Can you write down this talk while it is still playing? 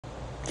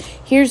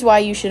Here's why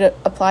you should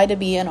apply to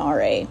be an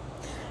RA.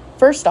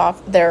 First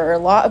off, there are a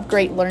lot of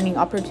great learning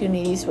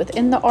opportunities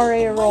within the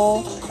RA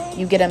role.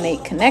 You get to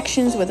make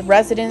connections with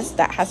residents.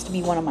 That has to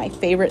be one of my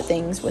favorite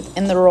things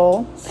within the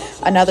role.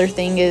 Another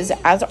thing is,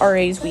 as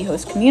RAs, we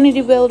host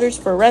community builders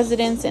for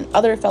residents, and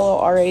other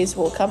fellow RAs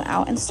will come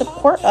out and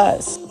support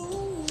us.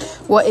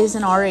 What is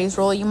an RA's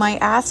role, you might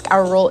ask?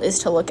 Our role is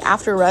to look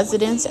after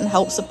residents and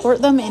help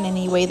support them in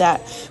any way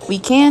that we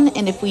can.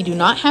 And if we do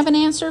not have an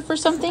answer for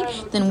something,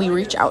 then we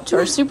reach out to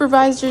our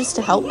supervisors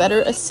to help better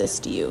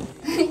assist you.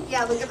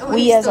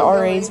 We as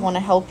RAs want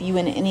to help you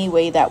in any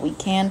way that we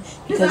can,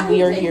 because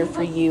we are here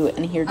for you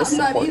and here to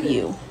support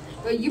you.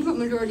 But you put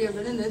majority of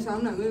it in there, so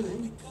I'm not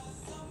moving.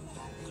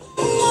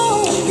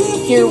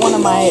 Here, one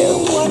of my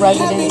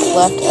residents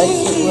left a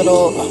cute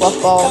little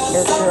fluff ball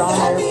character on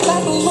there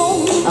for me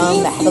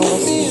that had a little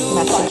sweet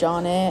message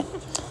on it.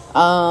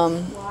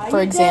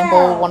 For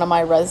example, one of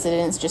my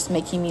residents just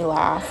making me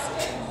laugh.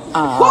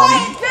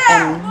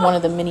 And one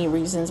of the many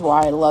reasons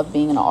why I love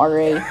being an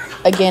RA.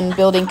 Again,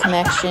 building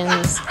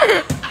connections,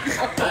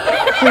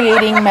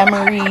 creating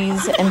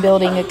memories, and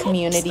building a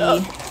community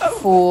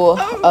full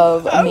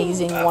of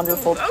amazing,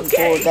 wonderful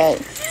people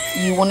that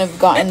you wouldn't have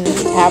gotten to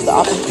have the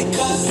opportunity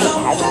to meet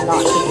had you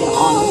not taken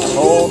on this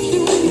role.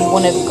 You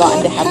wouldn't have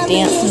gotten to have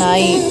dance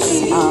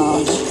nights,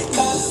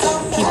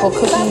 people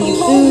cooking you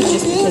food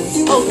just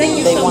because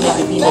they wanted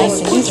to be nice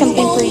and do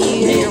something for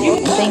you.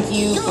 And thank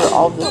you for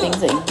all the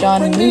things that you've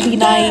done. Movie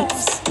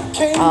nights.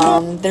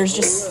 There's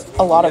just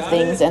a lot of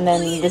things. And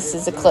then this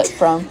is a clip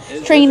from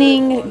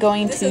training,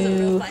 going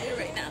to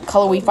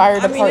Cullowhee Fire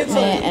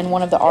Department, and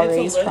one of the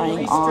RAs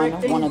trying on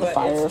one of the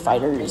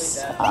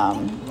firefighters'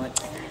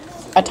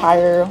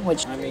 attire,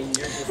 which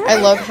I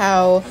love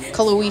how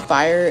Cullowhee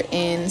Fire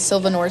in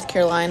Sylva, North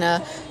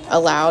Carolina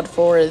allowed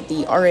for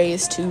the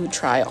RAs to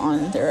try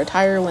on their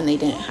attire when they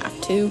didn't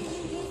have to.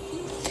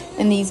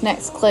 In these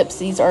next clips,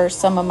 these are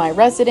some of my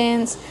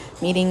residents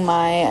meeting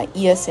my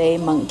ESA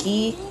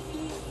monkey.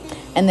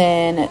 And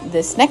then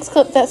this next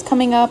clip that's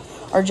coming up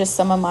are just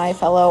some of my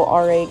fellow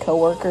RA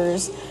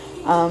co-workers,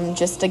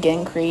 just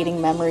again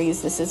creating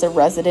memories. This is a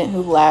resident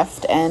who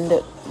left,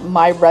 and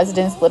my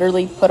residents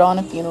literally put on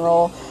a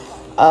funeral.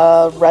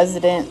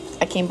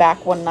 I came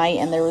back one night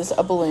and there was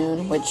a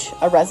balloon, which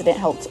a resident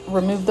helped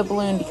remove the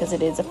balloon because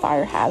it is a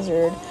fire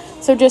hazard.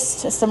 So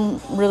just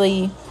some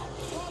really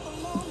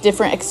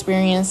different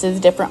experiences,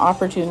 different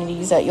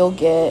opportunities that you'll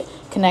get,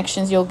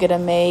 connections you'll get to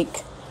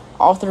make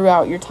all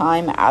throughout your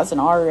time as an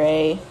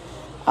RA.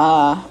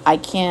 I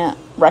can't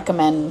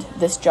recommend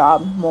this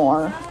job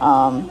more.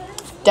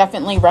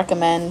 Definitely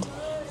recommend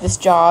this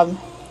job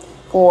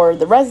for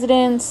the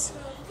residents,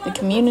 the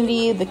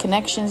community, the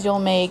connections you'll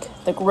make,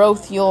 the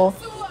growth you'll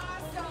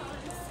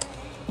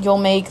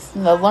make,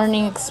 the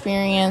learning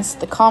experience,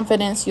 the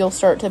confidence you'll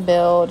start to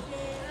build,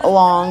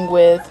 along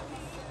with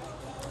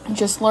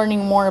just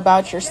learning more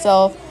about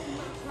yourself,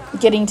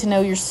 getting to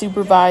know your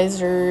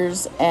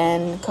supervisors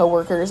and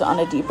coworkers on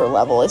a deeper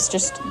level. It's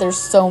just, there's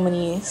so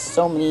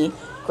many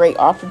great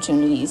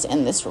opportunities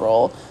in this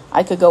role.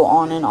 I could go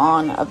on and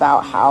on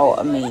about how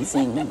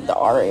amazing the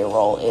RA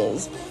role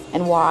is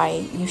and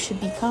why you should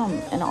become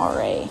an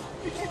RA.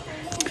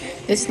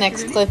 This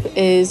next clip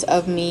is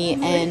of me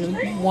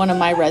and one of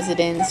my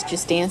residents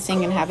just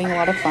dancing and having a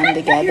lot of fun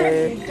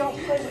together.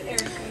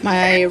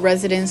 My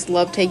residents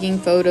love taking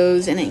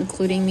photos and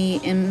including me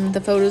in the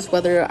photos,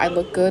 whether I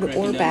look good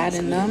or bad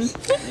in them.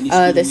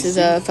 This is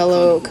a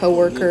fellow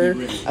coworker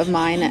of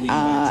mine.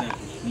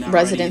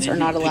 Residents are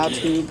not allowed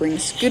to bring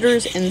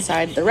scooters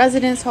inside the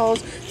residence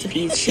halls, so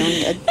he's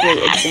showing a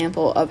great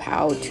example of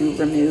how to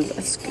remove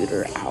a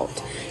scooter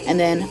out. And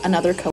then another